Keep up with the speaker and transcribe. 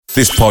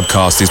This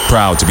podcast is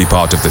proud to be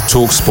part of the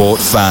TalkSport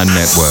Fan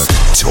Network.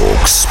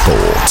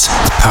 TalkSport.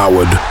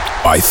 Powered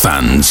by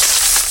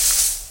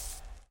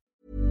fans.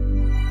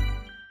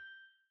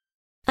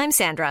 I'm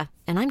Sandra,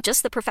 and I'm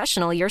just the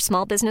professional your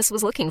small business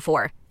was looking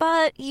for.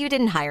 But you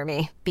didn't hire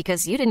me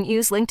because you didn't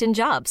use LinkedIn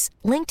Jobs.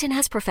 LinkedIn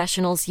has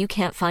professionals you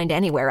can't find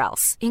anywhere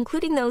else,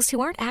 including those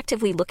who aren't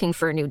actively looking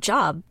for a new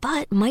job,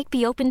 but might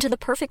be open to the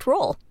perfect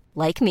role,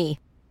 like me.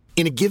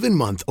 In a given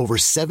month, over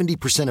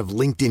 70% of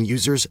LinkedIn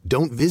users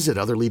don't visit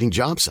other leading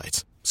job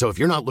sites. So if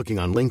you're not looking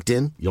on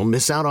LinkedIn, you'll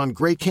miss out on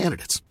great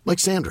candidates like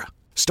Sandra.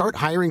 Start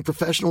hiring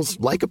professionals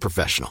like a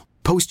professional.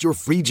 Post your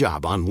free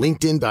job on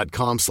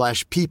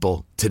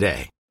linkedin.com/people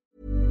today.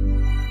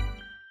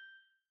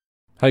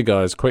 Hey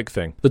guys, quick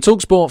thing. The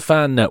TalkSport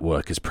Fan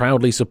Network is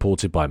proudly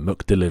supported by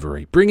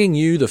McDelivery, bringing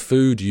you the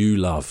food you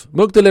love.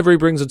 McDelivery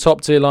brings a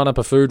top-tier lineup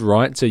of food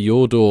right to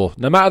your door.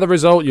 No matter the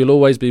result, you'll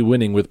always be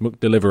winning with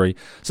McDelivery.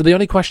 So the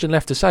only question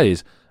left to say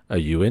is, are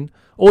you in?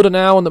 Order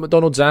now on the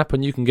McDonald's app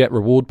and you can get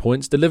reward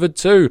points delivered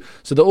too.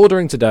 So the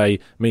ordering today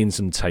means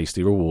some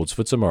tasty rewards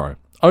for tomorrow.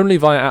 Only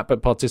via app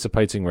at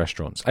participating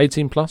restaurants.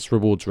 18 plus,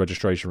 rewards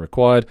registration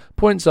required.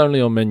 Points only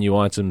on menu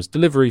items.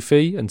 Delivery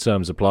fee and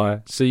terms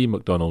apply. See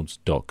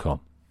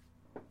mcdonalds.com.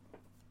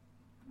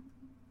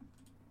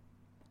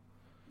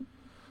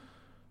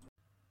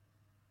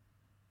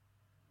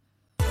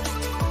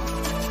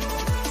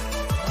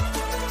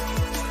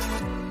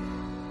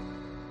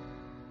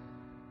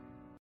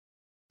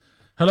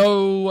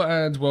 Hello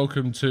and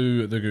welcome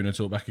to the Gooner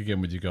Talk, back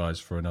again with you guys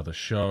for another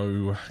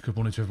show. Good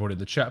morning to everybody in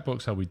the chat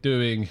box, how we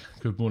doing?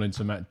 Good morning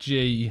to Matt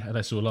G,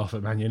 let's all laugh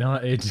at Man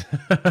United.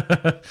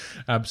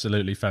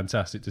 Absolutely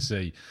fantastic to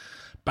see.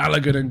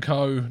 Balogun and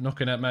co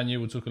knocking out Man U,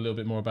 we'll talk a little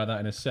bit more about that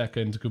in a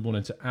second. Good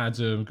morning to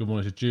Adam, good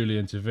morning to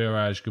Julian, to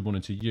Viraj, good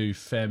morning to you,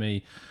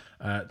 Femi.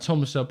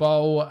 Thomas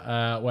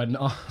Sabol, when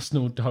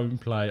Arsenal don't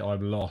play,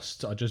 I'm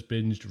lost. I just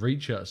binged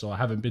Reacher, so I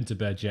haven't been to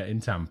bed yet in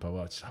Tampa.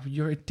 Well,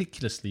 you're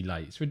ridiculously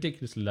late. It's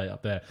ridiculously late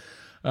up there.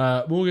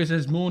 Morgan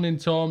says, morning,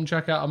 Tom.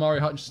 Check out Amari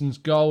Hutchinson's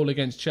goal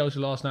against Chelsea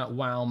last night.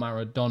 Wow,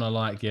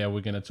 Maradona-like. Yeah,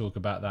 we're going to talk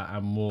about that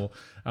and more.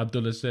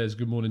 Abdullah says,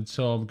 good morning,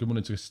 Tom. Good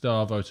morning to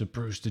Gustavo, to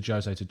Bruce, to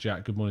Jose, to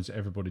Jack. Good morning to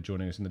everybody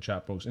joining us in the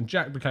chat box. And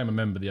Jack became a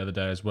member the other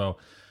day as well.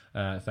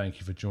 Thank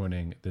you for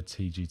joining the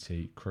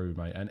TGT crew,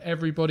 mate. And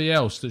everybody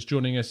else that's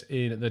joining us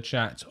in the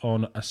chat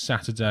on a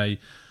Saturday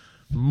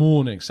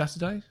morning.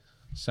 Saturday?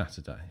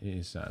 Saturday. It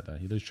is Saturday.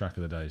 You lose track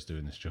of the days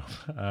doing this job.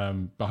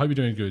 But I hope you're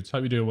doing good.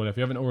 Hope you're doing well. If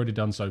you haven't already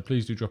done so,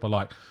 please do drop a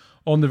like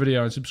on the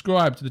video and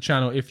subscribe to the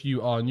channel if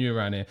you are new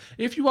around here.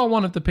 If you are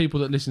one of the people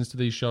that listens to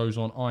these shows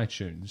on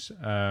iTunes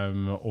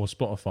or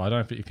Spotify, I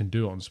don't think you can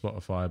do it on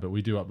Spotify, but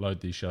we do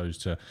upload these shows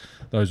to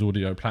those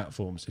audio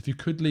platforms. If you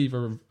could leave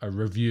a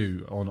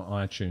review on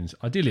iTunes,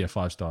 ideally a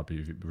 5-star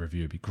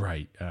review would be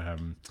great.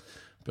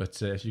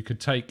 But if you could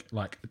take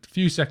like a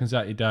few seconds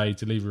out of your day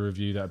to leave a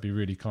review, that would be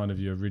really kind of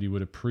you. I really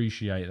would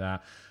appreciate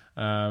that.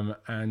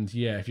 And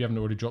yeah, if you haven't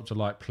already dropped a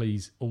like,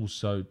 please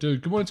also do.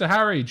 Good morning to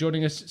Harry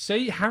joining us.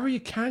 See, Harry, you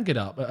can get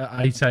up at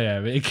 8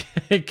 a.m.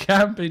 It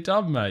can be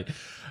done, mate.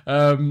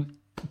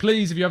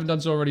 Please, if you haven't done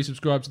so already,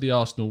 subscribe to the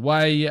Arsenal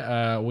Way.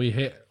 We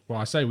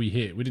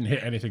didn't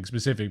hit anything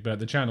specific, but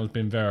the channel's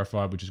been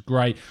verified, which is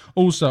great.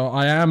 Also,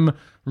 I am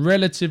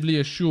relatively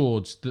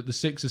assured that the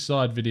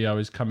six-a-side video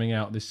is coming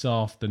out this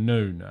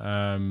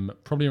afternoon,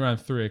 probably around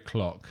 3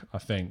 o'clock, I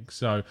think.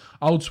 So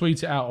I'll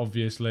tweet it out,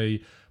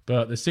 obviously.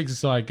 But the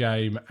six-a-side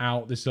game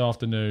out this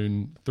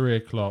afternoon, 3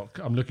 o'clock.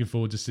 I'm looking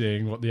forward to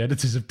seeing what the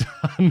editors have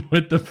done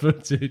with the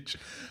footage.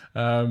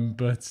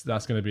 But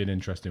that's going to be an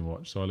interesting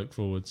watch. So I look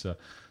forward to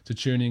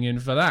tuning in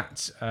for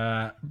that.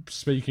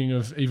 Speaking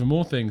of even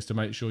more things to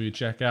make sure you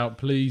check out,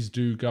 please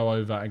do go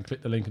over and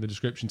click the link in the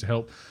description to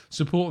help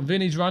support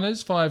Vinny's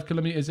Runners, 5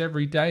 kilometres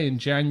every day in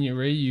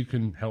January. You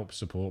can help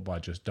support by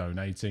just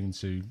donating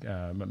to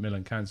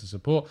Macmillan Cancer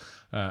Support.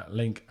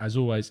 Link, as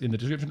always, in the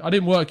description. I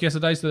didn't work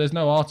yesterday, so there's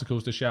no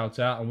articles to shout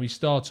out. And we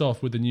start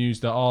off with the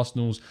news that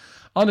Arsenal's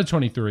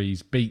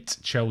under-23s beat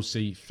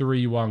Chelsea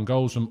 3-1.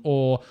 Goals from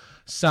Orr,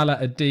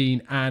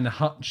 Salah-Eddine and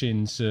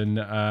Hutchinson.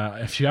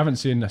 If you haven't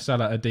seen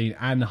Salah-Eddine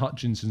and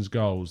Hutchinson's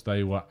goals,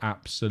 they were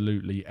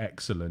absolutely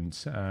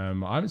excellent. I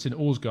haven't seen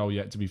Orr's goal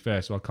yet, to be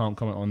fair, so I can't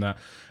comment on that.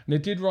 And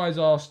it did rise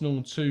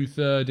Arsenal to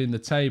third in the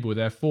table.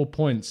 They're 4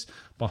 points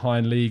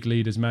behind league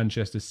leaders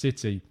Manchester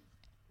City.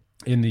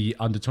 In the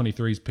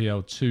under-23s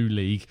PL2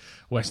 league,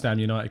 West Ham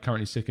United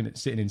currently sitting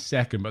in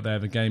second, but they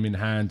have a game in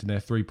hand and they're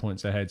 3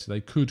 points ahead, so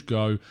they could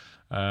go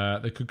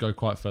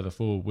quite further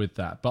forward with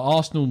that. But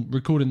Arsenal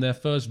recording their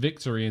first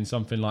victory in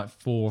something like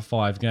 4 or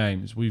 5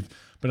 games. We've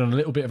been on a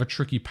little bit of a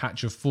tricky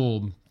patch of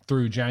form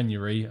through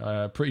January,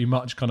 pretty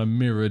much kind of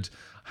mirrored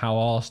how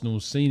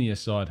Arsenal's senior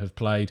side have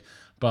played.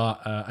 But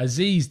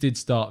Aziz did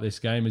start this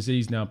game.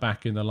 Aziz now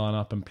back in the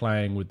lineup and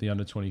playing with the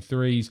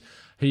under-23s.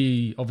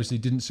 He obviously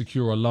didn't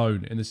secure a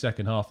loan in the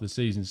second half of the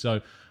season. So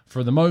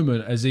for the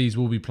moment, Aziz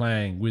will be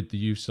playing with the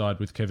youth side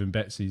with Kevin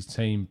Betsy's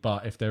team.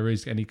 But if there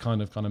is any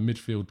kind of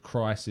midfield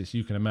crisis,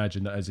 you can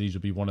imagine that Aziz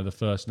will be one of the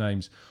first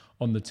names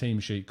on the team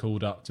sheet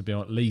called up to be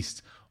at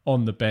least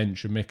on the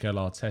bench and Mikel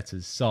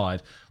Arteta's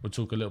side. We'll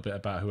talk a little bit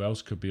about who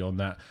else could be on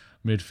that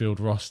midfield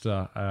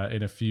roster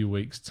in a few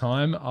weeks'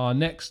 time. Our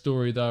next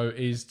story, though,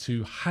 is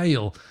to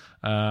hail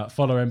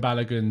following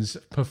Balogun's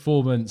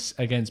performance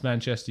against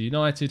Manchester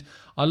United.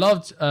 I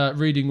loved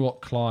reading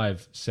what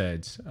Clive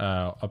said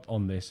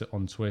on this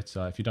on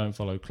Twitter. If you don't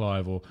follow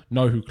Clive or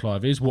know who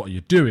Clive is, what are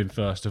you doing,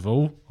 first of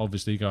all?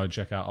 Obviously, go and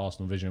check out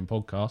Arsenal Vision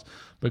podcast.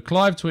 But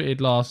Clive tweeted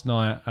last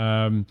night,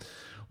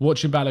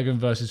 watching Balogun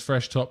versus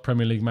fresh top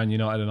Premier League Man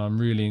United, and I'm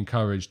really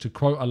encouraged. To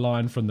quote a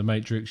line from The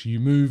Matrix, "You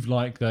move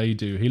like they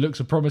do. He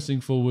looks a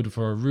promising forward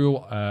for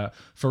real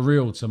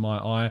to my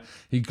eye.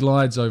 He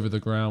glides over the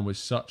ground with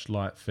such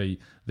light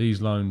feet.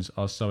 These loans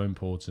are so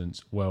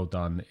important. Well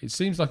done." It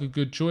seems like a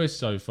good choice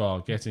so far,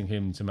 getting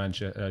him to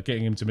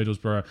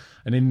Middlesbrough,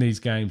 and in these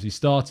games, he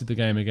started the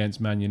game against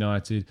Man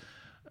United.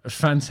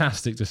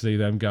 Fantastic to see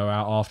them go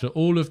out after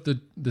all of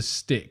the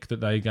stick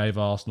that they gave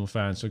Arsenal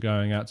fans for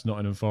going out to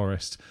Nottingham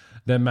Forest.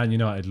 Then Man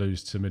United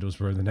lose to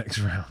Middlesbrough in the next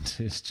round.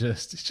 It's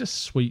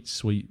just sweet,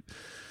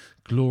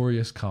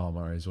 glorious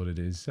karma is what it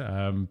is.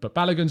 But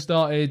Balogun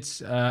started.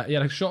 He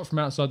had a shot from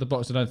outside the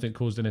box. I don't think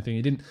caused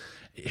anything.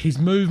 His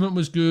movement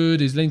was good.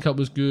 His link up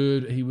was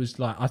good. He was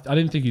like, I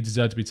didn't think he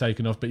deserved to be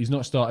taken off, but he's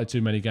not started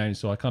too many games,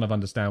 so I kind of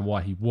understand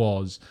why he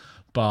was.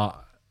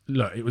 But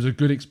look, it was a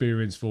good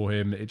experience for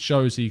him. It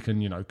shows he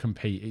can,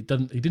 compete. He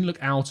didn't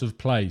look out of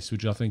place,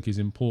 which I think is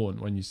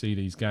important when you see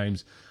these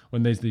games,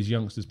 when there's these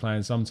youngsters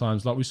playing.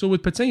 Sometimes, like we saw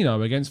with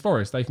Patino against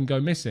Forest, they can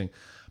go missing.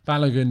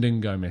 Balogun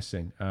didn't go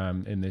missing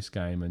in this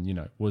game,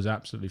 and was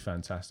absolutely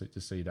fantastic to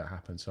see that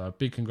happen. So a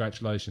big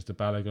congratulations to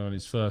Balogun on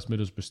his first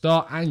Middlesbrough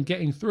start and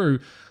getting through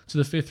to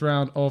the 5th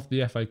round of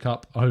the FA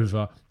Cup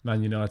over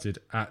Man United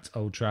at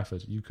Old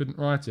Trafford. You couldn't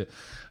write it.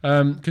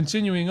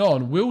 Continuing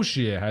on,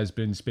 Wilshere has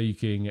been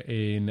speaking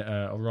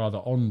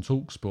on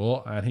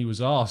TalkSport, and he was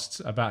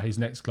asked about his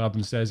next club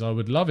and says, "I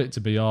would love it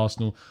to be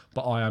Arsenal,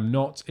 but I am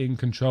not in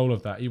control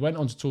of that." He went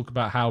on to talk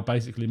about how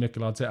basically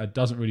Mikel Arteta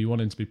doesn't really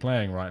want him to be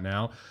playing right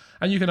now.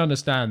 And you can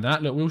understand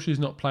that. Look, Wilshere's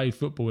not played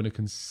football in a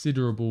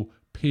considerable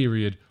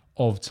period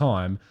of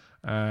time.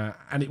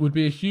 And it would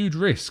be a huge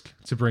risk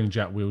to bring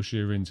Jack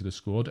Wilshere into the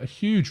squad. A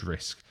huge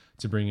risk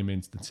to bring him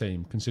into the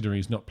team, considering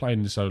he's not played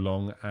in so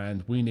long.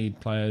 And we need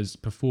players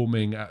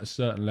performing at a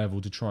certain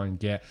level to try and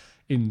get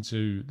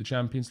into the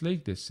Champions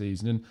League this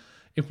season. And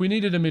if we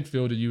needed a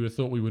midfielder, you would have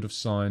thought we would have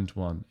signed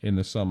one in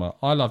the summer.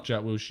 I love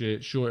Jack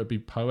Wilshere. Sure, it would be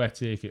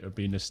poetic, it would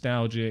be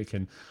nostalgic,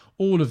 and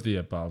all of the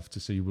above to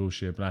see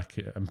Wilshere back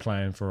and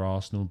playing for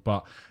Arsenal,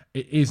 but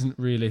it isn't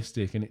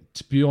realistic, and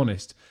to be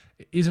honest,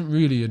 it isn't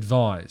really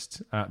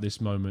advised at this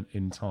moment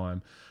in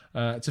time.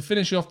 To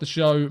finish off the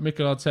show,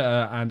 Mikel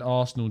Arteta and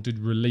Arsenal did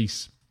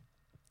release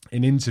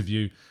an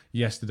interview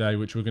yesterday,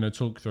 which we're going to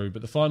talk through.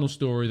 But the final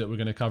story that we're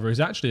going to cover is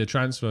actually a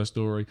transfer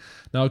story.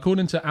 Now,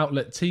 according to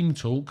outlet Team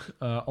Talk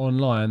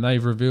online,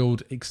 they've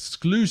revealed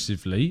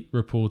exclusively,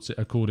 reports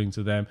according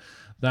to them,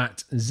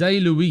 that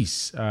Zé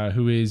Luis,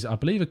 who is, I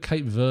believe, a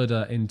Cape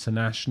Verde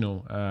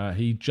international,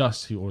 he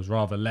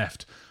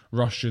left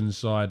Russian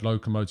side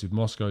Lokomotiv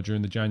Moscow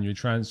during the January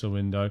transfer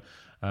window.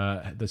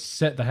 They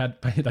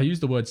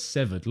used the word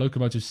severed.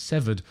 Lokomotiv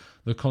severed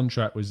the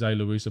contract with Zé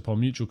Luis upon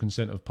mutual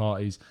consent of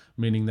parties,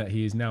 meaning that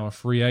he is now a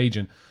free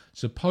agent.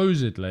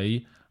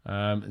 Supposedly,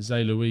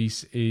 Zé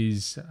Luis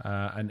is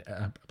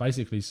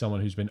basically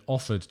someone who's been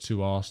offered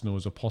to Arsenal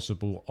as a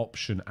possible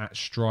option at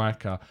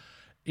striker.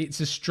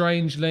 It's a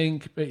strange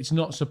link, but it's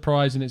not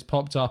surprising it's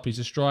popped up. He's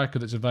a striker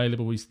that's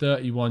available. He's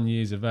 31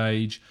 years of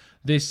age.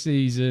 This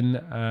season,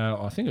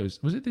 I think it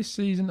was it this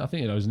season? I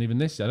think it wasn't even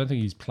this season. I don't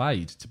think he's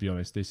played, to be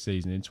honest, this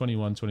season. In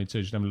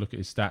 21-22, just have a look at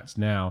his stats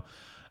now.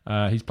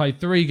 He's played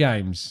 3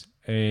 games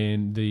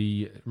in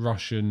the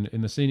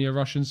senior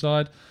Russian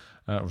side,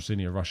 or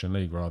senior Russian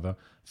league, rather.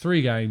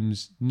 3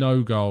 games,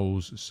 no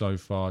goals so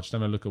far. Just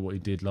having a look at what he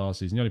did last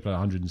season. He only played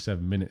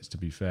 107 minutes, to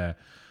be fair.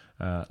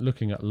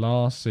 Looking at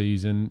last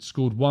season,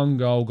 scored 1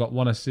 goal, got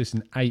 1 assist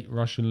in 8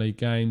 Russian League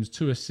games,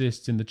 2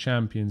 assists in the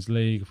Champions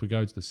League. If we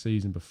go to the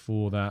season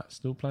before that,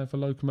 still playing for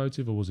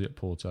Lokomotiv, or was he at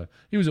Porto?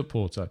 He was at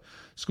Porto.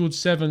 Scored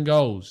 7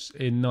 goals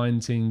in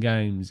 19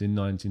 games in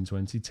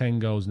 1920, 10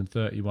 goals in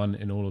 31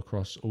 in all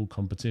across all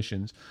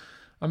competitions.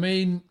 I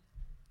mean,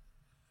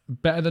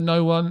 better than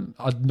no one?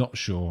 I'm not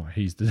sure.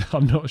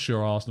 I'm not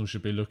sure Arsenal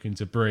should be looking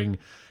to bring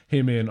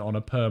him in on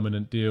a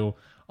permanent deal.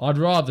 I'd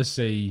rather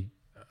see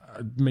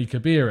Mika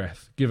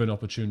Biereth given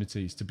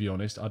opportunities, to be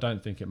honest. I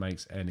don't think it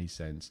makes any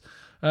sense.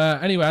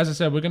 Anyway, as I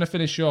said, we're going to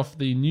finish off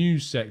the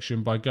news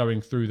section by going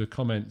through the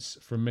comments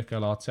from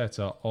Mikel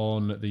Arteta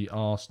on the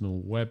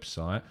Arsenal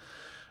website.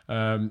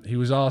 He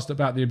was asked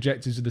about the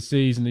objectives of the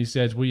season. He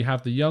said, "We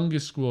have the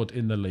youngest squad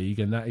in the league,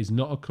 and that is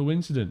not a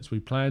coincidence.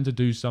 We plan to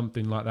do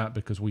something like that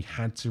because we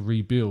had to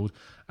rebuild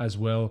as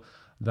well.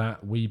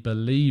 that we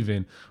believe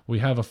in. We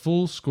have a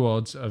full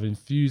squad of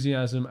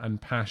enthusiasm and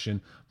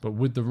passion, but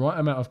with the right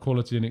amount of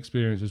quality and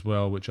experience as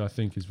well, which I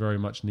think is very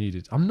much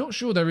needed. I'm not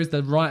sure there is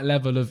the right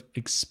level of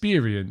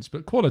experience,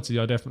 but quality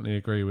I definitely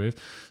agree with.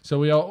 So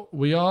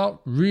we are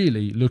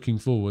really looking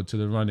forward to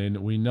the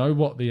run-in. We know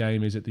what the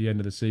aim is at the end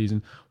of the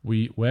season,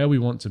 where we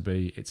want to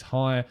be. It's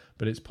high,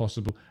 but it's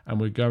possible,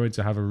 and we're going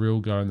to have a real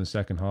go in the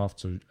second half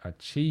to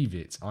achieve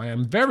it. I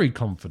am very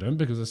confident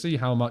because I see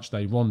how much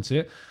they want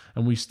it,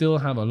 and we still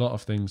have a lot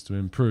of things to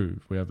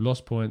improve. We have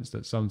lost points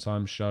that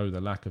sometimes show the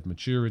lack of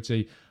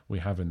maturity we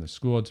have in the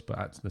squad, but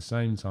at the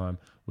same time,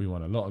 we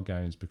won a lot of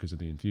games because of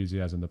the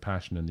enthusiasm, the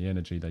passion, and the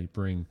energy they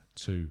bring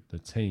to the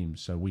team.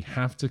 So we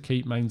have to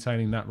keep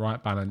maintaining that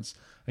right balance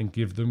and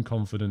give them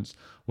confidence.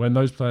 When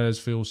those players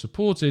feel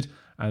supported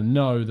and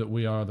know that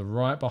we are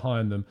right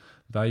behind them,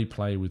 they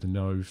play with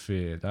no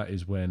fear. That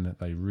is when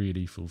they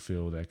really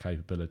fulfill their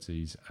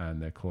capabilities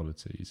and their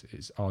qualities.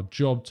 It's our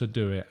job to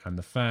do it, and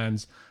the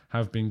fans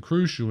have been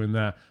crucial in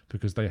that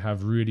because they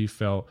have really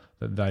felt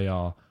that they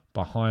are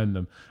behind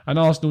them. And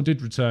Arsenal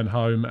did return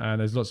home, and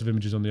there's lots of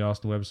images on the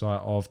Arsenal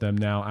website of them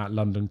now at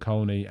London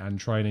Colney and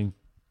training,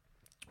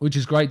 which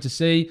is great to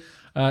see.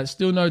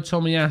 Still no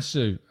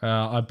Tomiyasu,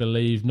 I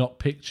believe, not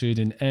pictured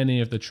in any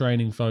of the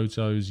training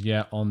photos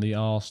yet on the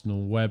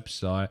Arsenal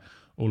website.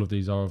 All of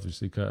these are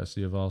obviously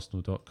courtesy of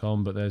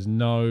Arsenal.com, but there's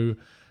no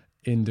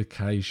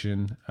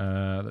indication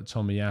that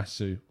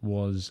Tomiyasu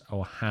was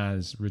or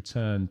has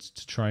returned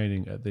to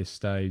training at this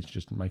stage,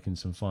 just making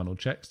some final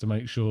checks to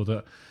make sure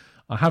that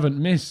I haven't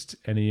missed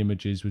any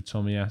images with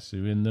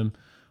Tomiyasu in them,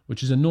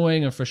 which is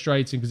annoying and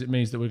frustrating because it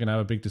means that we're going to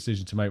have a big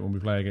decision to make when we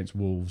play against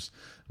Wolves.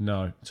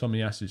 No,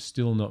 Tomiyasu is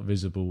still not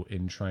visible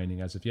in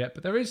training as of yet,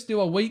 but there is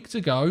still a week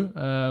to go,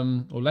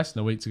 or less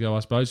than a week to go, I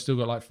suppose. Still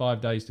got like 5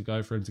 days to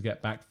go for him to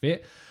get back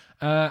fit.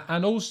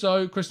 And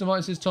also, Kristen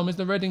Martin says, Tom, is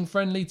the Reading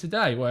friendly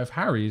today? Well, if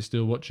Harry is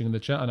still watching in the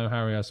chat, I know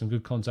Harry has some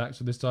good contacts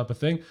for this type of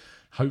thing.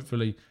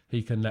 Hopefully,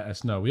 he can let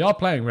us know. We are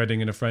playing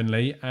Reading in a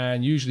friendly,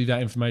 and usually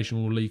that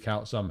information will leak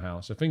out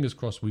somehow. So fingers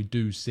crossed we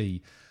do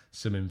see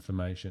some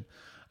information.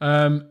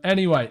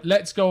 Anyway,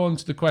 let's go on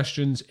to the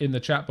questions in the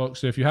chat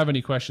box. So if you have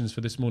any questions for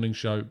this morning's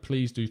show,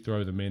 please do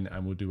throw them in,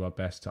 and we'll do our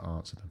best to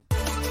answer them.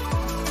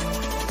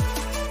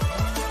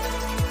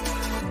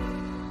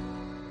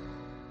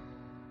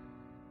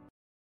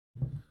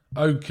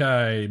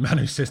 Okay,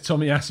 Manu says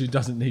Tomiyasu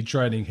doesn't need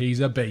training.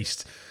 He's a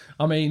beast.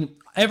 I mean,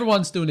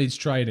 everyone still needs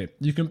training.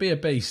 You can be a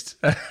beast.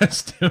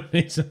 Still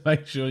need to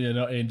make sure you're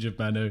not injured,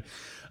 Manu.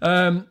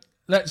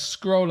 Let's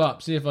scroll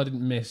up, see if I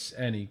didn't miss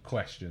any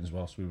questions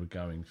whilst we were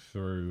going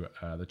through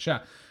the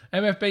chat.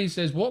 MFB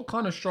says, what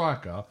kind of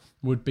striker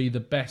would be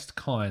the best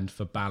kind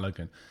for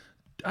Balogun?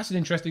 That's an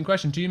interesting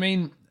question. Do you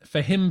mean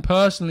for him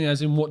personally,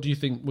 as in what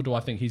do I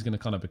think he's going to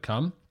kind of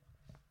become?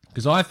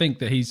 Because I think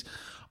that he's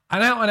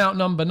an out-and-out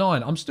number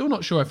 9. I'm still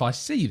not sure if I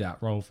see that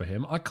role for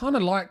him. I kind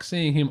of like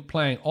seeing him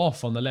playing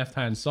off on the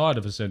left-hand side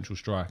of a central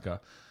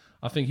striker.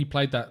 I think he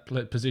played that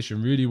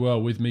position really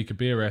well with Mika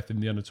Biereth in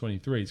the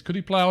under-23s. Could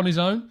he play on his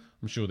own?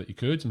 I'm sure that he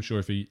could. I'm sure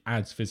if he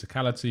adds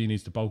physicality, he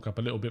needs to bulk up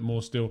a little bit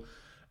more still,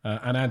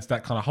 and adds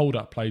that kind of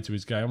hold-up play to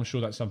his game. I'm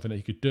sure that's something that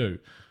he could do.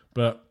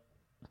 But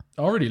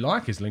I really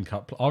like his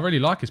link-up. I really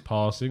like his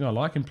passing. I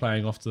like him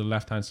playing off to the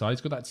left-hand side.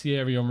 He's got that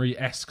Thierry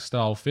Henry-esque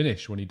style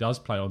finish when he does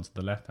play onto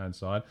the left-hand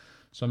side.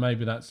 So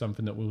maybe that's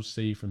something that we'll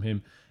see from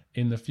him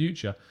in the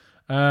future.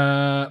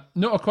 Not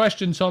a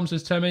question, Tom,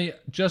 says Temi.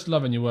 Just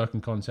loving your work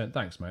and content.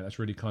 Thanks, mate. That's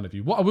really kind of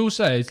you. What I will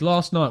say is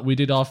last night we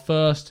did our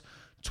first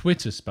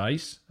Twitter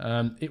space.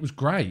 It was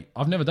great.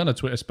 I've never done a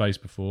Twitter space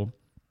before.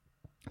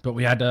 But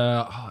we had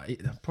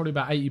probably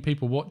about 80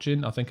 people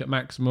watching, I think at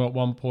maximum at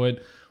one point.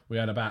 We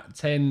had about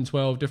 10,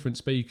 12 different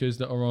speakers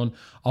that are on.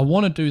 I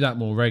want to do that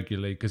more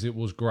regularly because it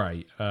was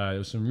great. There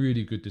was some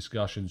really good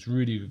discussions,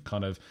 really good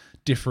kind of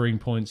differing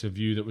points of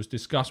view that was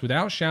discussed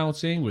without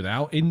shouting,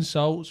 without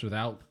insults,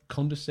 without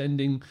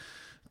condescending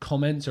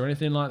comments or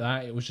anything like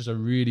that. It was just a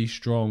really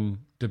strong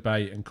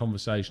debate and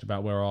conversation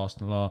about where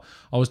Arsenal are.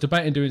 I was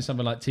debating doing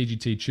something like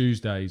TGT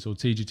Tuesdays or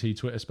TGT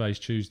Twitter Space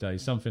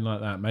Tuesdays, something like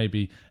that,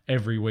 maybe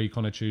every week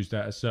on a Tuesday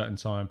at a certain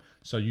time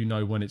so you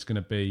know when it's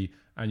going to be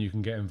and you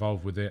can get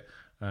involved with it.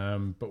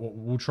 But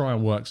we'll try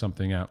and work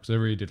something out because I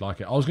really did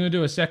like it. I was going to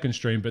do a second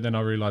stream, but then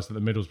I realised that the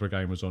Middlesbrough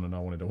game was on and I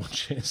wanted to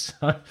watch it.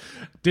 So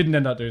didn't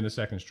end up doing the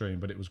second stream,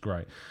 but it was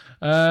great.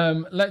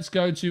 Let's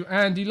go to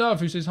Andy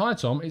Love, who says, hi,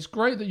 Tom. It's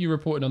great that you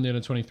reported on the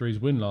Under-23's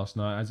win last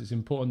night, as it's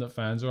important that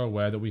fans are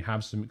aware that we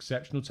have some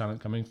exceptional talent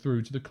coming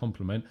through to the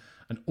complement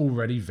an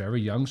already very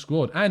young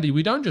squad. Andy,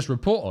 we don't just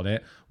report on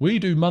it. We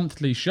do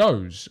monthly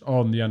shows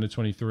on the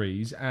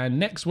Under-23s. And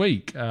next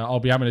week, I'll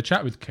be having a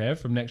chat with Kev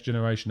from Next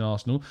Generation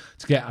Arsenal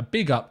to get a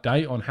big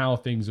update on how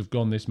things have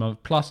gone this month,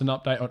 plus an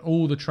update on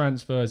all the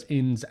transfers,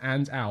 ins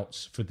and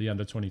outs for the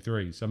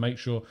Under-23s. So make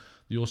sure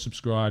you're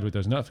subscribed with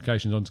those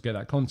notifications on to get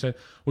that content.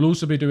 We'll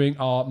also be doing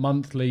our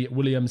monthly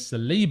William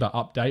Saliba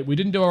update. We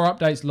didn't do our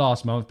updates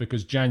last month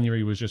because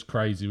January was just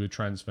crazy with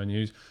transfer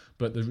news.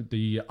 But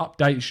the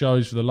update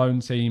shows for the loan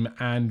team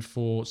and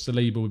for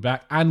Saliba will be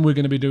back. And we're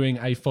going to be doing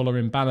a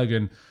following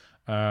Balogun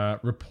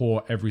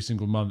report every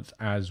single month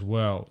as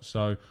well.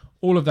 So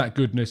all of that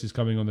goodness is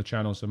coming on the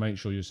channel, so make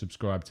sure you're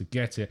subscribed to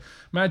get it.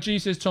 Matt G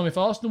says, Tom, if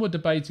Arsenal were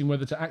debating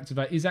whether to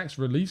activate Isak's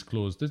release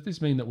clause, does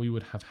this mean that we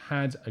would have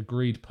had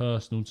agreed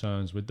personal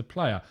terms with the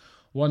player?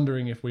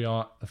 Wondering if we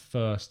are the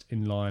first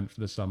in line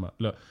for the summer.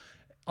 Look,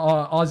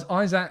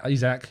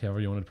 Isaac, however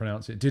you want to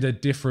pronounce it, did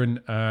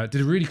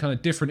a really kind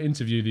of different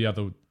interview the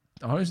other,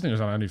 I think it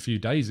was only a few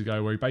days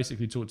ago, where he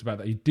basically talked about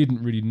that he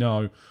didn't really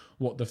know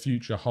what the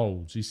future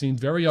holds. He seemed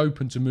very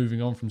open to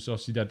moving on from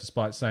Sociedad,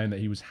 despite saying that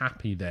he was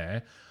happy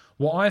there.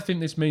 What I think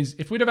this means,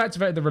 if we'd have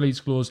activated the release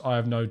clause, I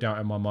have no doubt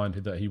in my mind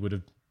that he would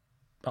have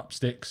up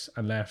sticks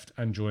and left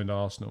and joined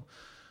Arsenal.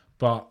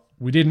 But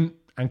we didn't,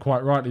 and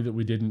quite rightly that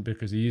we didn't,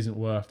 because he isn't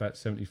worth that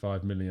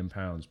 £75 million.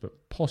 But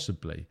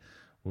possibly,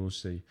 we'll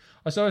see.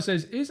 So it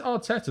says, is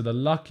Arteta the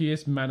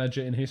luckiest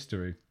manager in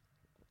history?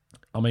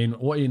 I mean,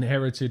 what he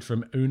inherited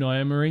from Unai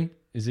Emery,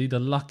 is he the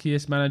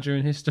luckiest manager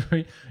in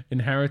history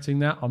inheriting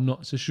that? I'm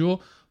not so sure.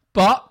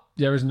 But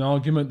there is an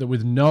argument that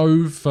with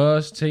no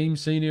first team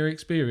senior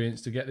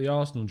experience to get the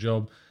Arsenal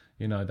job,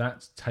 you know,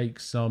 that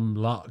takes some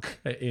luck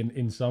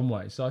in some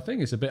way. So I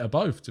think it's a bit of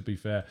both, to be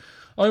fair.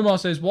 Omar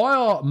says, why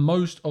are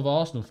most of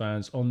Arsenal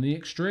fans on the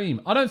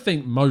extreme? I don't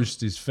think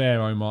most is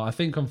fair, Omar. I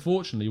think,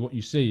 unfortunately, what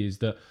you see is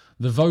that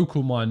the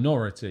vocal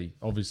minority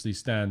obviously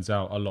stands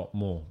out a lot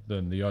more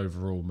than the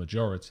overall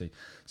majority.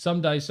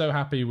 Some days so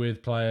happy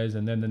with players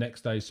and then the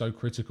next day so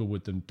critical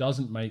with them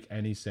doesn't make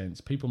any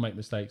sense. People make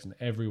mistakes and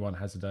everyone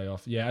has a day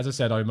off. Yeah, as I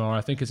said, Omar,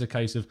 I think it's a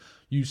case of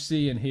you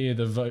see and hear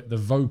the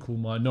vocal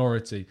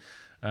minority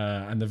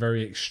and the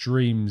very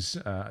extremes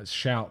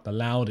shout the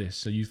loudest.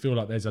 So you feel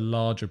like there's a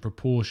larger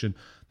proportion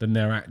than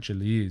there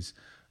actually is.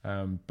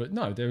 But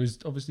no, there is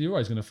obviously, you're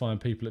always going to find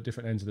people at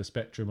different ends of the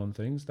spectrum on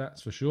things,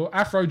 that's for sure.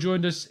 Afro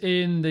joined us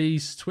in the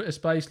Twitter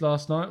space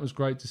last night. It was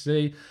great to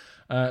see.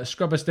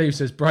 Scrubber Steve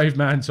says, brave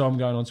man Tom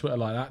going on Twitter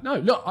like that. No,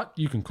 look,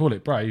 you can call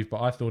it brave,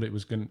 but I thought it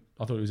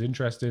was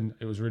interesting.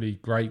 It was really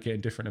great getting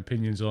different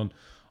opinions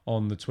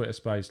on the Twitter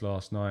space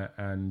last night.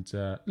 And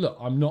look,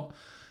 I'm not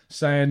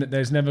saying that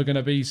there's never going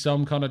to be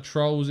some kind of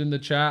trolls in the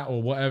chat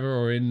or whatever,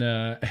 or in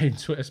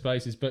Twitter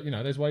spaces, but you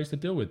know, there's ways to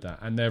deal with that,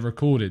 and they're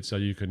recorded, so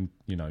you can,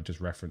 you know, just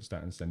reference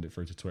that and send it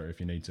through to Twitter if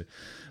you need to.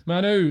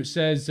 Manu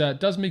says,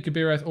 does Mika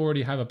Bireth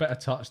already have a better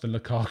touch than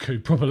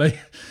Lukaku? Probably.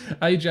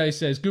 AJ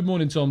says, good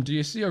morning, Tom. Do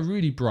you see a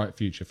really bright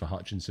future for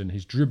Hutchinson?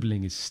 His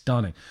dribbling is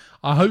stunning.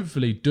 I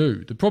hopefully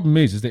do. The problem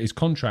is that his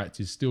contract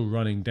is still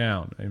running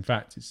down. In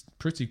fact, it's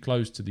pretty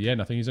close to the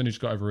end. I think he's only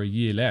just got over a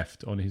year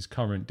left on his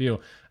current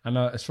deal. And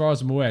as far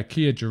as I'm aware,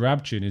 Kia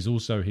Jarabchin is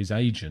also his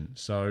agent.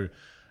 So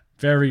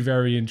very,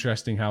 very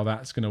interesting how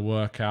that's going to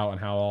work out and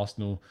how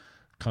Arsenal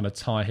kind of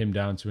tie him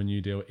down to a new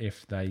deal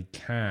if they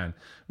can.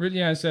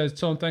 Ridley says,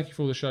 Tom, thank you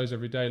for all the shows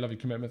every day. Love your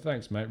commitment.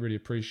 Thanks, mate. Really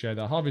appreciate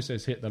that. Harvey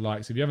says, hit the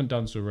likes. If you haven't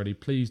done so already,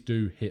 please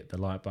do hit the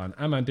like button.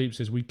 Amandeep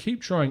says, we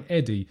keep trying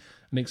Eddie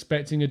and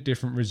expecting a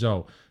different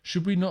result.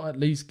 Should we not at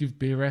least give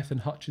Bireth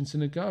and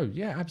Hutchinson a go?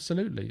 Yeah,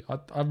 absolutely.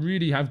 I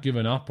really have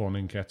given up on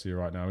Nketiah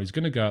right now. He's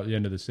going to go at the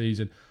end of the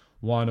season.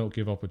 Why not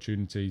give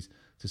opportunities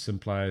to some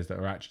players that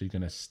are actually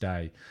going to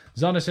stay?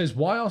 Zana says,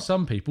 why are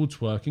some people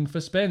twerking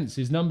for Spence?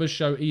 His numbers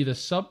show either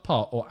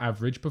subpar or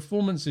average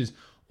performances.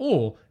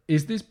 Or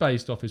is this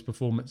based off his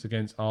performance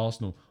against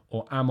Arsenal?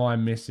 Or am I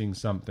missing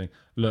something?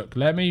 Look,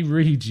 let me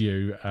read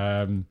you.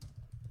 I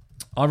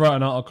wrote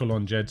an article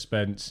on Jed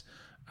Spence,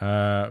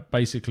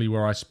 basically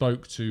where I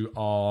spoke to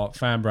our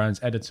Fan Brands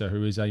editor,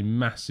 who is a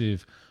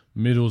massive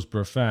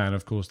Middlesbrough fan.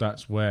 Of course,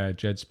 that's where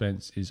Jed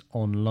Spence is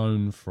on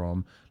loan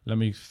from. Let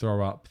me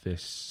throw up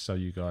this so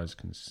you guys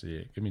can see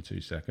it. Give me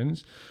 2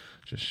 seconds.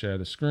 Just share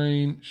the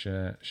screen.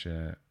 Share.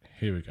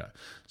 Here we go.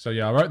 So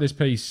yeah, I wrote this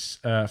piece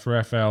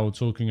for FL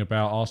talking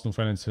about Arsenal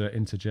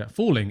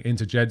falling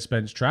into Jed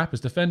Spence's trap as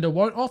defender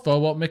won't offer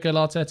what Mikel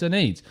Arteta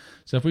needs.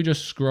 So if we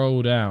just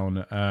scroll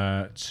down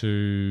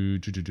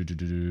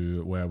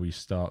to where we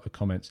start the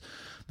comments.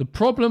 The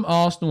problem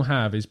Arsenal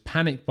have is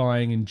panic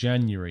buying in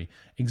January,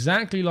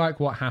 exactly like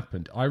what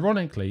happened.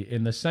 Ironically,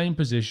 in the same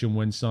position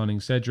when signing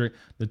Cedric,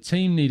 the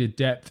team needed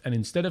depth and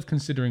instead of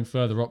considering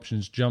further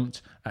options,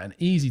 jumped at an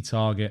easy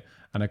target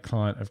and a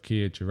client of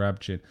Kia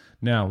Jarabchin.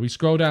 Now, we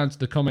scroll down to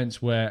the comments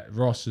where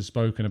Ross has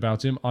spoken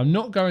about him. I'm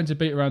not going to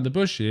beat around the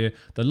bush here.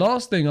 The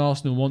last thing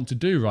Arsenal want to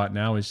do right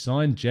now is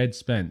sign Jed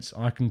Spence.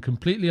 I can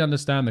completely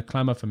understand the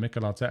clamour for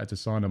Mikel Arteta to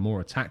sign a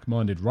more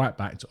attack-minded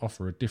right-back to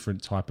offer a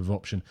different type of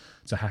option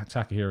to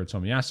Takahiro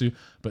Tomiyasu,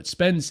 but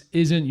Spence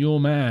isn't your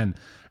man.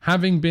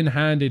 Having been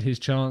handed his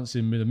chance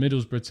in the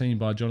Middlesbrough team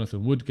by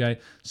Jonathan Woodgate,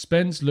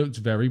 Spence looked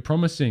very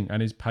promising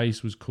and his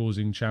pace was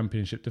causing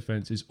Championship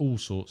defences all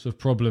sorts of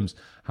problems.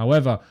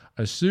 However,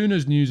 as soon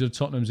as news of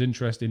Tottenham's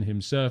interest in him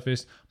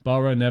surfaced,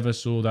 Borough never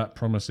saw that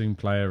promising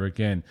player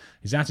again.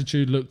 His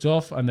attitude looked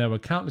off and there were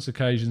countless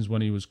occasions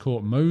when he was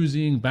caught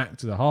moseying back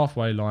to the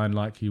halfway line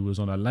like he was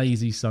on a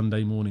lazy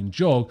Sunday morning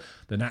jog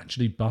than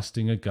actually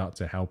busting a gut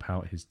to help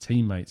out his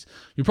teammates.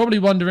 You're probably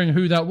wondering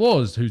who that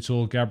was who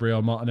tore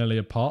Gabriel Martinelli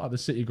apart at the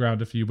City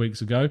Ground a few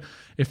weeks ago.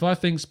 If I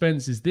think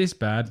Spence is this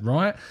bad,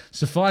 right?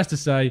 Suffice to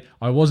say,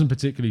 I wasn't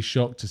particularly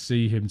shocked to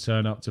see him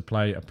turn up to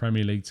play a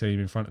Premier League team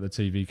in front of the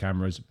TV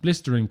cameras.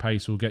 Blistering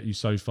pace will get you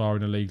so far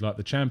in a league like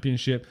the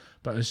Championship,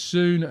 but as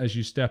soon as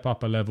you step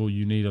up a level,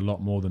 you need a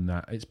lot more than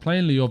that. It's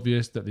plainly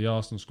obvious that the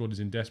Arsenal squad is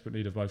in desperate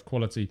need of both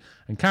quality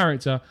and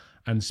character,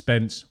 and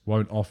Spence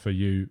won't offer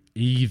you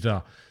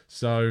either.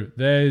 So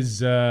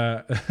there's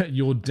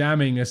your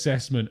damning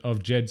assessment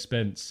of Jed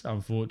Spence,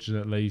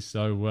 unfortunately.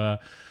 So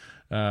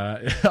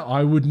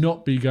I would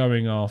not be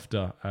going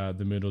after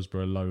the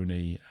Middlesbrough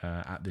loanee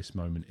at this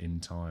moment in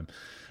time.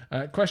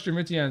 Question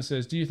Ritian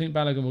says, do you think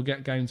Balogun will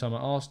get game time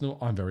at Arsenal?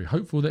 I'm very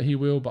hopeful that he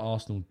will, but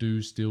Arsenal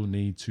do still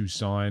need to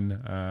sign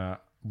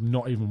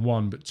not even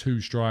one, but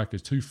two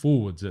strikers, two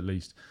forwards at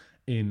least,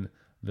 in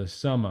the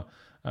summer.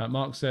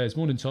 Mark says,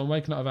 morning Tom,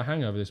 waking up of a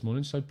hangover this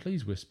morning, so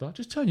please whisper.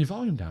 Just turn your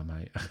volume down,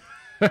 mate.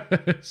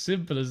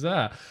 Simple as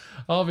that.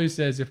 Harvey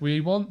says, if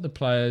we want the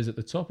players at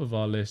the top of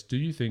our list, do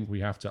you think we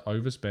have to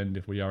overspend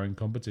if we are in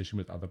competition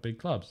with other big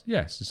clubs?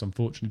 Yes, it's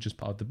unfortunately just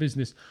part of the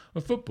business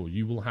of football.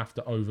 You will have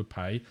to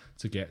overpay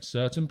to get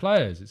certain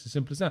players. It's as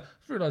simple as that.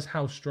 I realise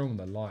how strong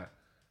the light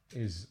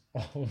is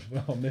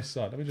on this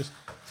side. Let me just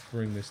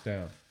bring this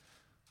down.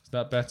 Is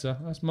that better?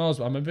 That's miles.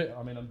 I'm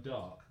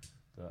dark,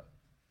 but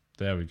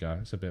there we go.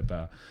 It's a bit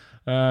better.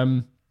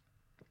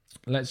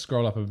 Let's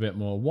scroll up a bit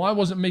more. Why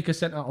wasn't Mika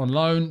sent out on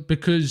loan?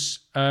 Because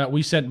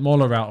we sent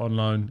Moller out on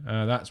loan.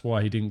 That's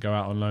why he didn't go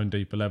out on loan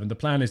deep 11. The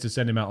plan is to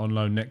send him out on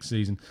loan next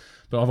season,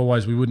 but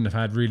otherwise we wouldn't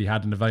have really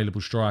had an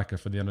available striker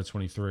for the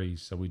under-23s,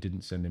 so we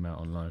didn't send him out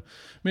on loan.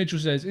 Mitchell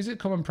says, is it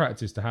common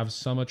practice to have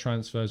summer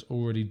transfers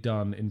already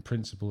done in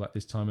principle at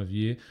this time of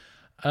year?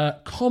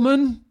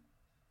 Common?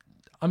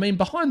 I mean,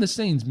 behind the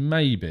scenes,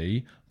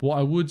 maybe. But what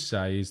I would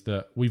say is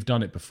that we've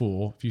done it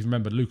before. If you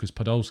remember Lucas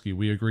Podolski,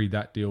 we agreed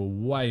that deal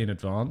way in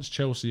advance.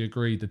 Chelsea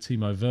agreed the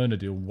Timo Werner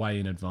deal way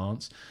in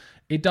advance.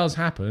 It does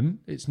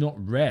happen. It's not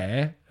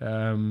rare.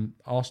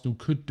 Arsenal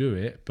could do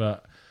it,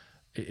 but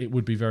it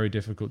would be very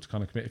difficult to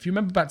kind of commit. If you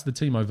remember back to the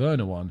Timo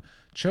Werner one,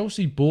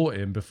 Chelsea bought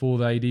him before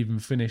they'd even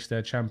finished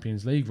their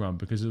Champions League run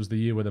because it was the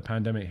year where the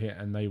pandemic hit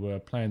and they were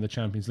playing the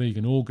Champions League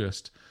in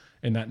August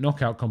in that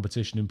knockout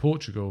competition in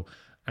Portugal.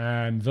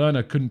 And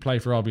Werner couldn't play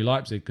for RB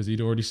Leipzig because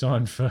he'd already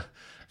signed for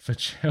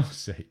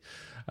Chelsea.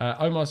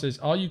 Omar says,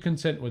 are you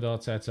content with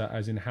Arteta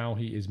as in how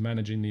he is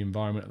managing the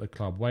environment at the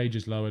club?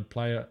 Wages lowered,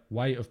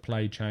 way of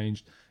play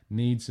changed,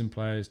 needs some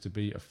players to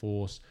be a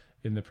force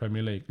in the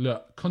Premier League.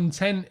 Look,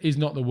 content is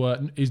not the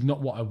word, is not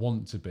what I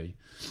want to be.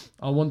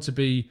 I want to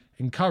be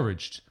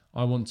encouraged.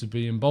 I want to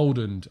be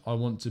emboldened. I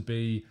want to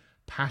be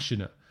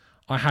passionate.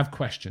 I have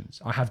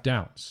questions. I have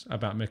doubts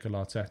about Mikel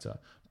Arteta,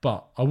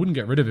 but I wouldn't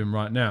get rid of him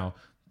right now.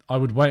 I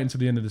would wait until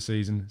the end of the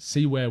season,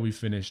 see where we've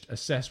finished,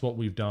 assess what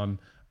we've done,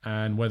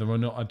 and whether or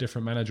not a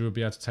different manager would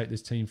be able to take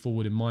this team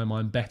forward, in my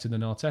mind, better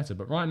than Arteta.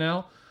 But right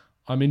now,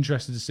 I'm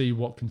interested to see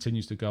what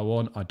continues to go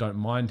on. I don't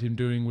mind him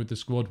doing with the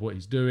squad what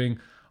he's doing.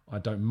 I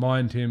don't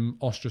mind him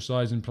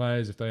ostracising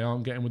players if they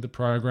aren't getting with the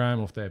programme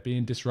or if they're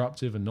being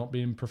disruptive and not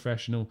being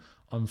professional.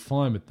 I'm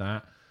fine with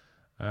that.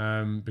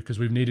 Because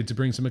we've needed to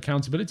bring some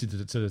accountability to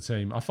the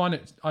team.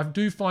 I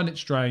do find it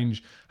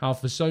strange how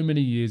for so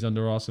many years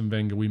under Arsene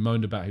Wenger we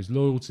moaned about his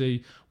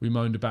loyalty, we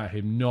moaned about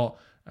him not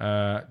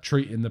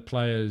treating the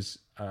players.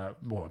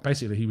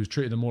 Basically he was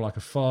treating them more like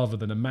a father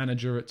than a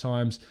manager at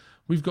times.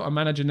 We've got a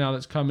manager now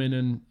that's come in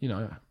and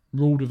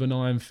ruled with an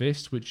iron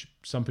fist, which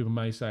some people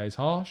may say is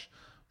harsh,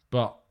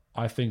 but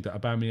I think that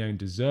Aubameyang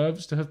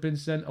deserves to have been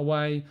sent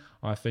away.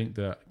 I think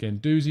that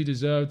Guendouzi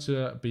deserved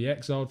to be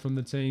exiled from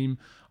the team.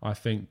 I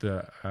think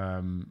that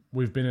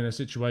we've been in a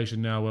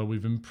situation now where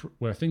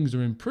where things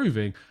are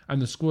improving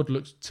and the squad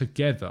looks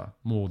together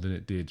more than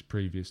it did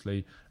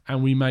previously.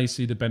 And we may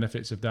see the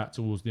benefits of that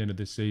towards the end of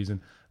this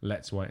season.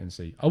 Let's wait and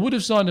see. I would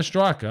have signed a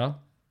striker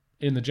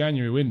in the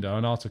January window,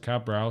 an Artur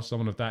Cabral,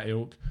 someone of that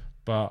ilk.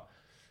 But,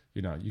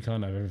 you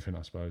can't have everything,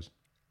 I suppose.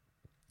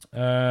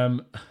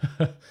 Sam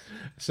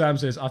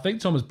says, I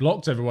think Tom has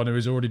blocked everyone who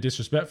is already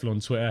disrespectful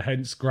on Twitter,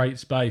 hence great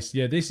space.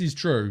 Yeah, this is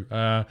true.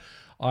 I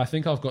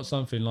think I've got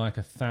something like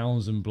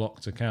 1,000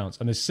 blocked accounts,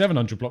 and there's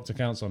 700 blocked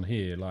accounts on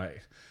here,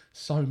 like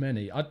so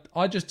many.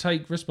 I just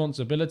take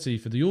responsibility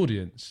for the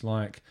audience.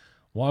 Like,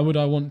 why would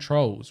I want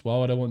trolls? Why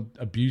would I want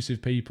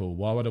abusive people?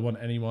 Why would I want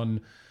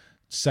anyone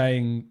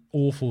saying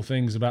awful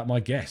things about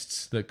my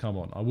guests that come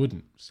on. I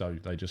wouldn't, so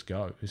they just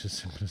go. It's as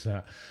simple as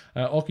that.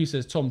 Oki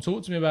says, Tom,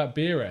 talk to me about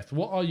Biereth.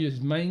 What are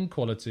his main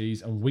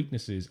qualities and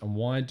weaknesses, and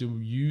why do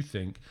you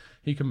think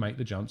he can make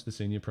the jump to the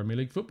senior Premier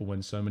League football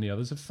when so many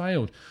others have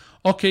failed?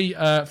 Oki,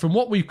 from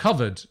what we've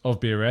covered of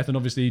Biereth, and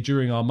obviously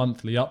during our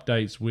monthly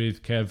updates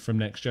with Kev from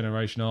Next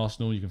Generation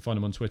Arsenal, you can find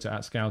him on Twitter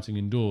at Scouting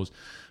Indoors.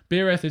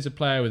 Biereth is a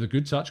player with a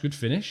good touch, good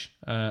finish,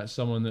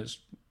 someone that's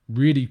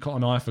really got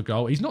an eye for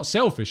goal. He's not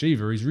selfish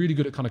either. He's really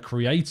good at kind of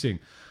creating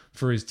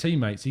for his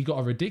teammates. He got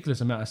a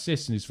ridiculous amount of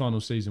assists in his final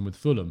season with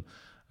Fulham.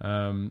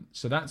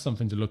 So that's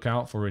something to look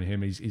out for in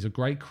him. He's a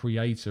great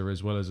creator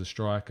as well as a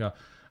striker.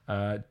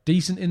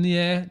 Decent in the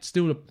air.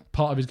 Still a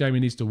part of his game he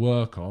needs to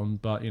work on.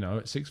 But, at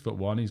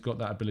 6'1", he's got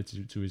that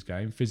ability to his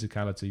game.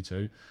 Physicality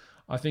too.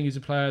 I think he's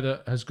a player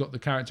that has got the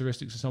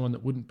characteristics of someone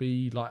that wouldn't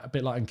be a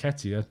bit like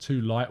Nketiah,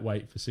 too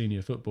lightweight for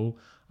senior football.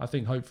 I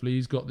think hopefully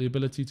he's got the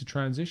ability to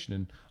transition,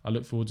 and I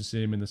look forward to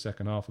seeing him in the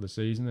second half of the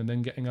season and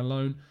then getting a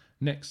loan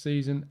next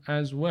season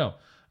as well.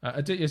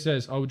 Aditya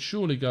says, I would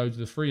surely go to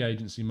the free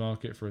agency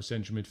market for a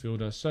central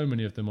midfielder. So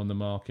many of them on the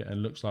market,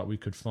 and looks like we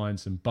could find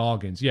some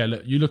bargains. Yeah,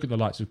 look, you look at the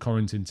likes of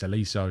Corentin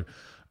Tolisso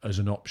as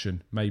an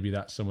option. Maybe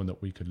that's someone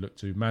that we could look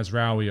to.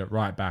 Mazraoui at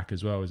right back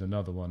as well is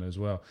another one as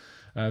well.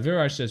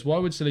 Viraj says, why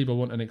would Saliba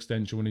want an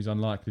extension when he's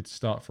unlikely to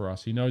start for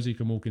us? He knows he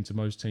can walk into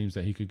most teams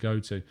that he could go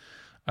to.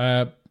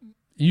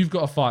 You've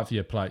got to fight for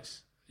your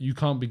place. You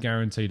can't be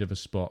guaranteed of a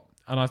spot.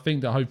 And I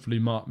think that hopefully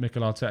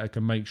Mikel Arteta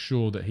can make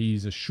sure that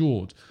he's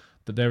assured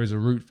that there is a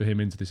route for him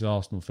into this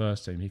Arsenal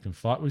first team. He can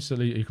fight with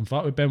Saliba, he can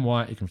fight with Ben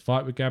White, he can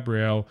fight with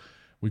Gabriel.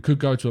 We could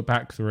go to a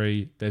back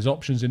three. There's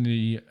options in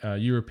the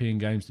European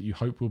games that you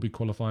hope we'll be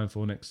qualifying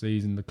for next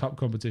season, the cup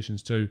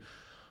competitions too.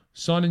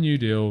 Sign a new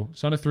deal,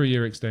 sign a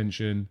 3-year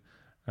extension,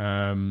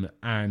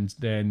 and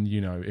then,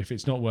 if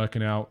it's not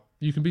working out,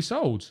 you can be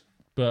sold.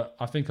 But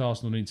I think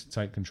Arsenal need to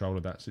take control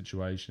of that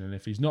situation. And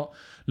if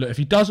if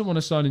he doesn't want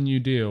to sign a new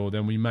deal,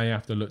 then we may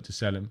have to look to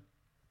sell him.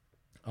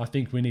 I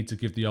think we need to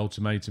give the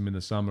ultimatum in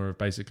the summer of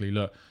basically,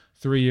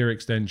 3-year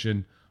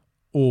extension,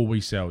 or we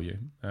sell you.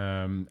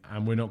 And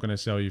we're not going to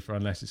sell you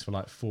unless it's for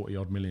like 40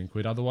 odd million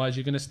quid. Otherwise,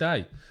 you're going to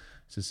stay.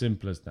 It's as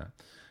simple as that.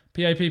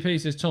 PAPP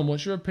says, Tom,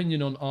 what's your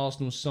opinion on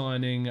Arsenal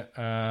signing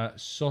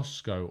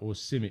Sosko or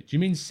Simic? Do you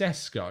mean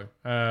Sesko?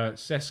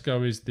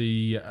 Sesko is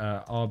the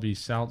RB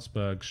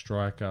Salzburg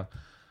striker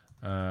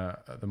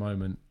at the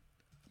moment.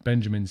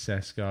 Benjamin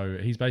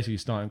Sesko. He's basically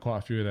starting quite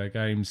a few of their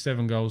games.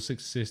 7 goals,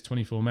 6 assists,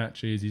 24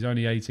 matches. He's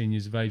only 18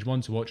 years of age,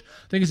 one to watch.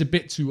 I think it's a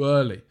bit too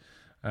early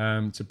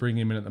to bring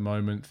him in at the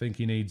moment. I think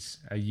he needs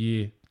a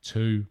year,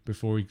 2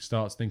 before he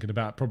starts thinking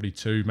about, probably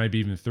 2, maybe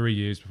even 3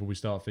 years before we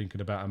start thinking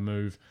about a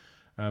move.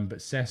 But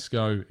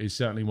Sesko is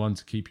certainly one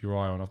to keep your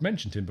eye on. I've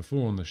mentioned him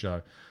before on the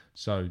show.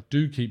 So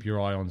do keep your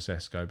eye on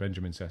Sesko,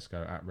 Benjamin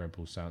Sesko at Red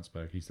Bull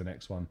Salzburg. He's the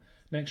next one.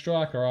 Next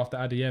striker after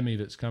Adeyemi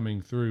that's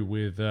coming through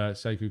with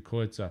Sekou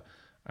Koita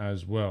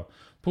as well.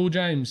 Paul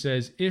James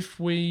says, if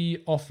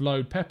we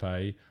offload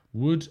Pepe,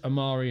 would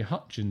Amari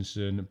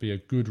Hutchinson be a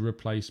good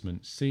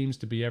replacement? Seems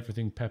to be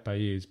everything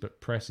Pepe is,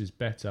 but press is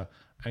better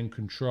and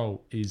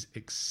control is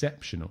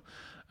exceptional.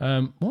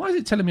 Why is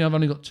it telling me I've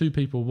only got 2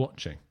 people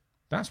watching?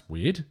 That's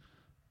weird.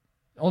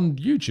 On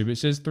YouTube, it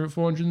says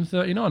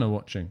 439 are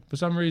watching. For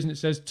some reason, it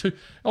says 2.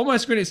 On my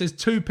screen, it says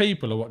 2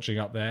 people are watching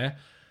up there.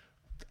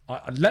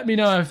 Let me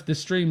know if the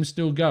stream's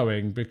still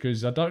going,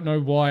 because I don't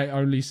know why it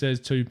only says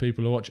 2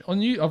 people are watching.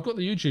 I've got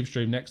the YouTube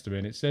stream next to me,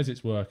 and it says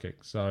it's working.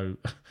 So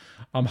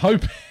I'm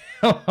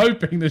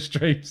hoping the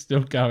stream's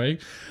still going.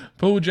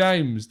 Paul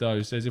James,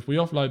 though, says, if we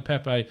offload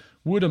Pepe,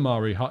 would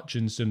Amari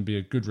Hutchinson be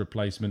a good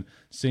replacement?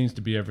 Seems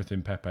to be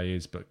everything Pepe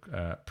is,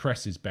 but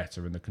press is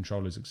better and the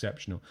control is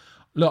exceptional.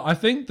 Look, I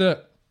think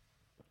that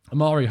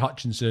Amari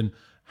Hutchinson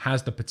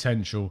has the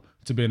potential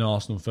to be an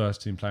Arsenal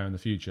first-team player in the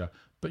future.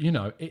 But,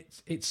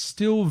 it's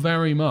still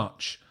very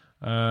much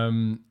a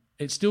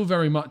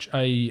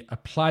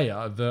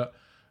player that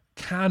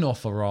can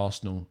offer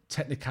Arsenal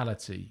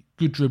technicality,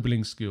 good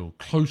dribbling skill,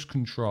 close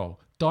control,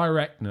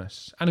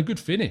 directness, and a good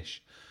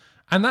finish.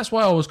 And that's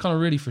why I was kind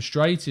of really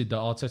frustrated that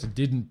Arteta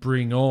didn't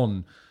bring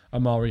on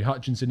Amari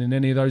Hutchinson in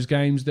any of those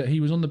games that he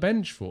was on the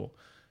bench for.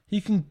 He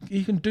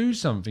can do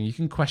something. He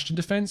can question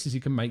defences. He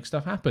can make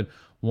stuff happen.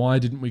 Why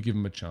didn't we give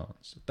him a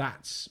chance?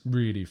 That's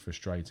really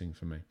frustrating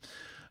for me.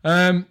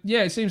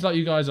 It seems like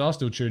you guys are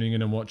still tuning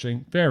in and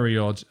watching. Very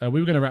odd. We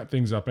were going to wrap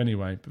things up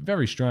anyway, but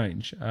very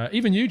strange.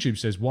 Even YouTube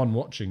says 1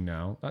 watching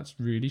now. That's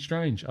really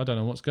strange. I don't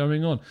know what's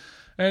going on.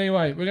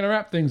 Anyway, we're going to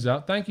wrap things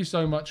up. Thank you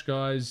so much,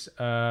 guys,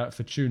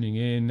 for tuning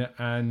in.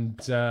 And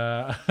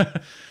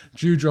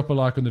do drop a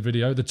like on the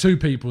video. The 2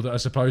 people that are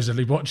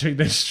supposedly watching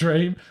this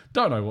stream,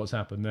 don't know what's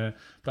happened there.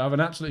 But have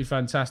an absolutely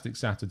fantastic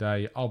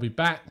Saturday. I'll be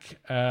back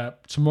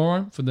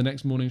tomorrow for the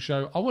next morning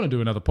show. I want to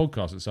do another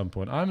podcast at some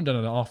point. I haven't done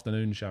an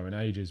afternoon show in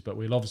ages, but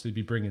we'll obviously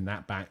be bringing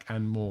that back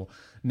and more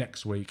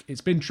next week.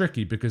 It's been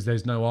tricky because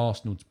there's no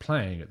Arsenal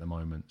playing at the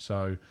moment.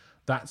 So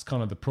that's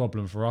kind of the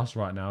problem for us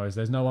right now, is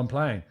there's no one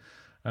playing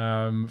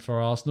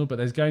for Arsenal. But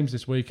there's games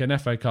this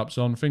weekend. FA Cup's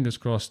on. Fingers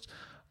crossed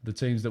the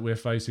teams that we're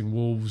facing,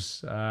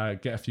 Wolves,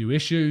 get a few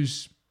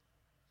issues.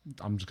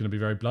 I'm just going to be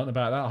very blunt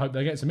about that. I hope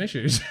they get some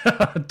issues.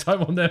 I don't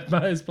want their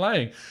players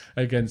playing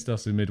against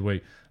us in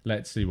midweek.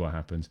 Let's see what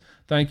happens.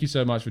 Thank you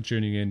so much for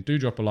tuning in. Do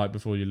drop a like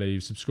before you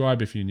leave.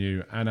 Subscribe if you're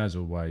new. And as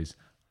always,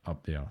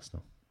 up the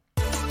Arsenal.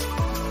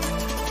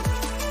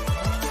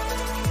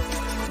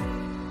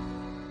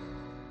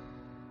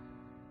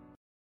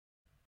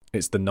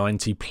 It's the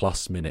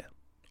 90-plus minute.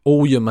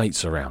 All your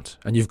mates around,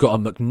 and you've got a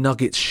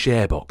McNuggets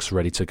share box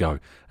ready to go,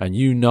 and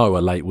you know a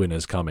late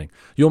winner's coming.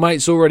 Your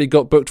mate's already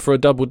got booked for a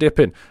double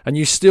dipping, and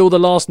you steal the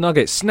last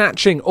nugget,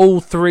 snatching all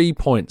 3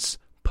 points.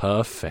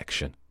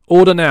 Perfection.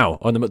 Order now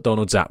on the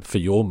McDonald's app for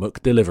your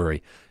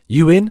McDelivery.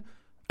 You in?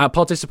 At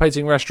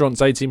participating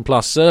restaurants 18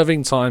 plus,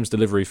 serving times,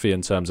 delivery fee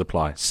and terms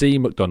apply. See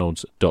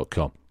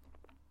mcdonalds.com.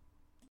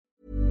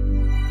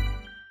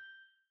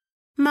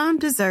 Mom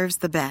deserves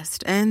the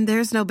best, and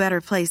there's no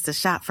better place to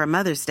shop for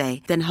Mother's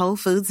Day than Whole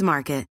Foods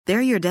Market.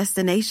 They're your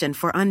destination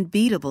for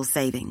unbeatable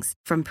savings,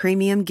 from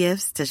premium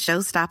gifts to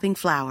show-stopping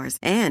flowers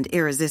and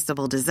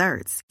irresistible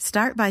desserts.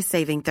 Start by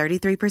saving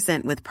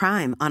 33% with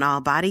Prime on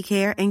all body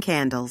care and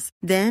candles.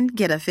 Then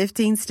get a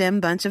 15-stem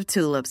bunch of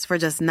tulips for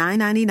just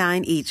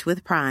 $9.99 each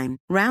with Prime.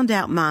 Round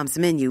out Mom's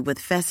menu with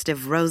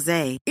festive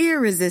rosé,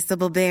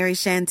 irresistible berry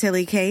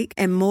chantilly cake,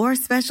 and more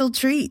special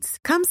treats.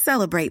 Come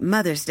celebrate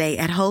Mother's Day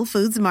at Whole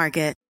Foods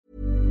Market.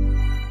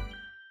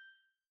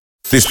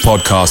 This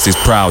podcast is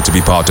proud to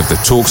be part of the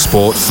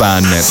TalkSport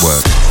Fan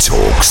Network.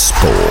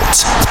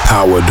 TalkSport.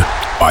 Powered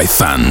by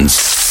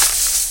fans.